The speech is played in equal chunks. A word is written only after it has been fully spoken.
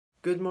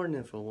Good morning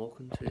everyone,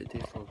 welcome to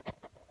today's vlog.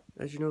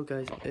 As you know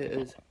guys, it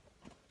is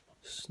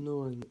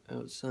snowing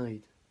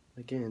outside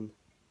again.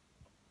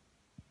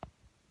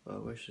 Oh, I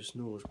wish the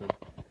snow was gone.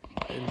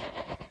 And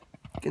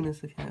Guinness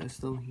the cat is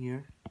still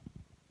here.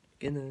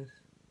 Guinness.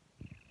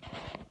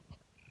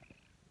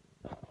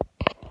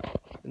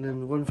 And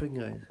then one thing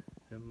guys,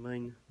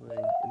 mind my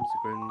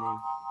Instagram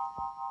name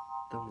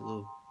down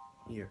below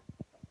here.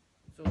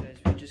 So guys,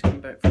 we just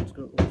came back from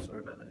school. Oh, sorry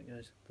about that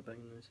guys, the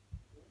banging noise.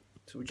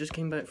 So we just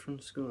came back from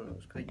school and it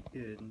was quite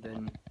good, and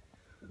then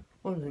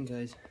one thing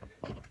guys,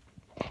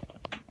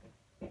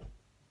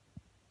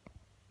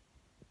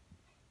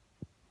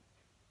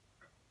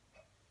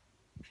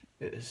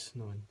 it is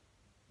snowing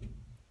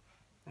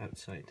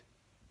outside.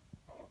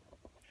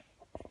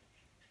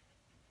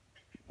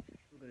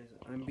 Guys,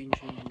 I'm being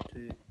changed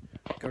to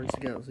Guardians of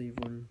the Galaxy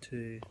 1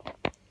 to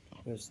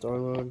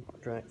Star-Lord,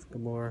 Drax,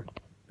 Gamora,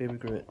 Baby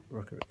Groot,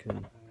 Rocket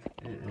Raccoon.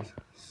 It is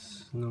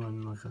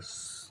snowing like a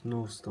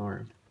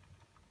snowstorm.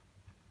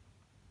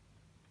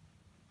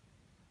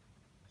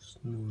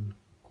 Snowing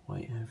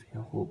quite heavy. I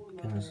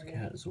hope Guinness the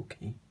cat is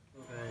okay.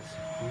 So guys,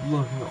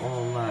 look at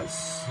all that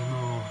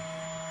snow.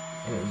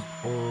 It is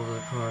all over the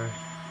car.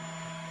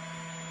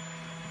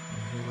 I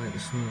feel like the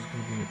snow is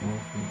going to be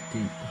awfully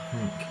deep, I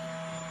think.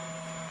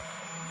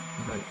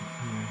 Right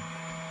here.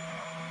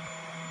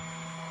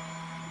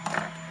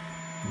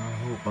 And I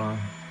hope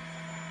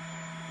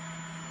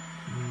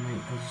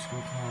might go to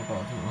school tomorrow, but I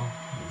don't know.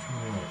 It's going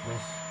to be like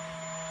this.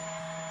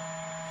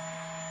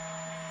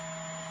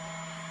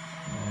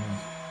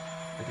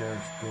 The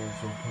garage door's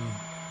open.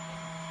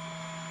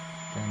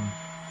 Then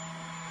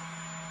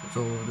it's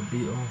all over the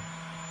Beetle.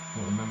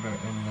 But remember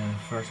in the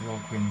first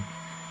vlog when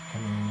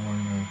Cameron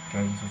Warner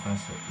driving so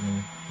fast at the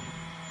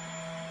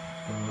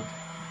road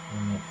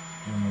when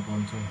we're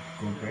going to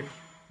Gold Bridge.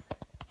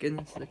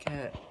 Guinness the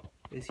cat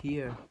is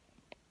here.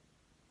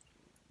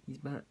 He's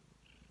back.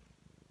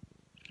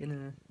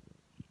 Guinness.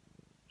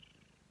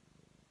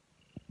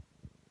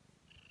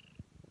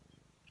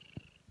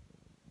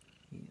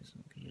 He is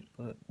okay,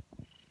 but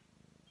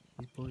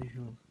his body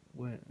feels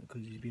wet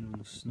because he's been on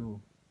the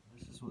snow.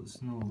 This is what the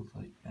snow looks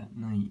like at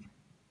night.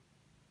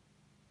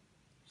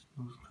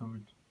 Snow's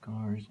covered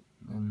cars,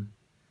 and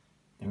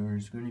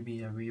there's going to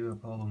be a real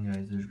problem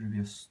guys, there's going to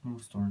be a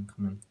snowstorm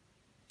coming.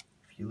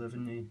 If you live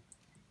in the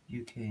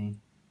UK,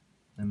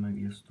 there might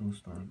be a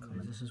snowstorm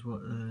coming. This is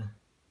what the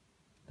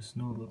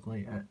snow looked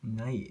like at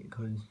night,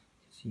 because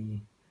you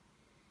see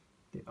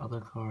the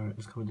other car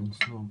is covered in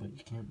snow, but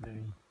you can't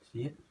really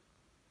see it.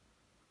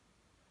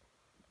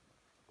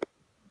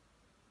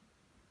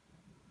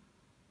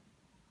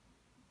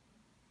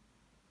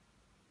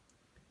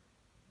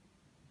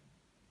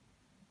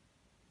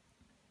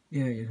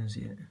 Yeah, you can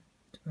see it.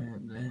 It's right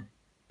at the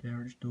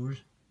garage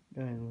doors.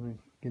 Guys, look,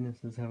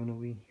 Guinness is having a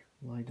wee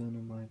lie down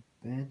on my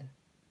bed.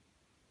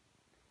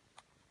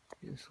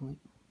 Get asleep.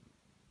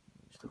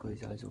 Still got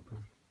his eyes open.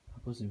 I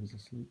suppose he was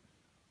asleep.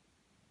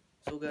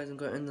 So guys, I'm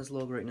going to end this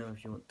vlog right now.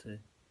 If you want to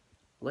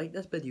like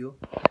this video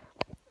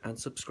and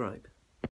subscribe.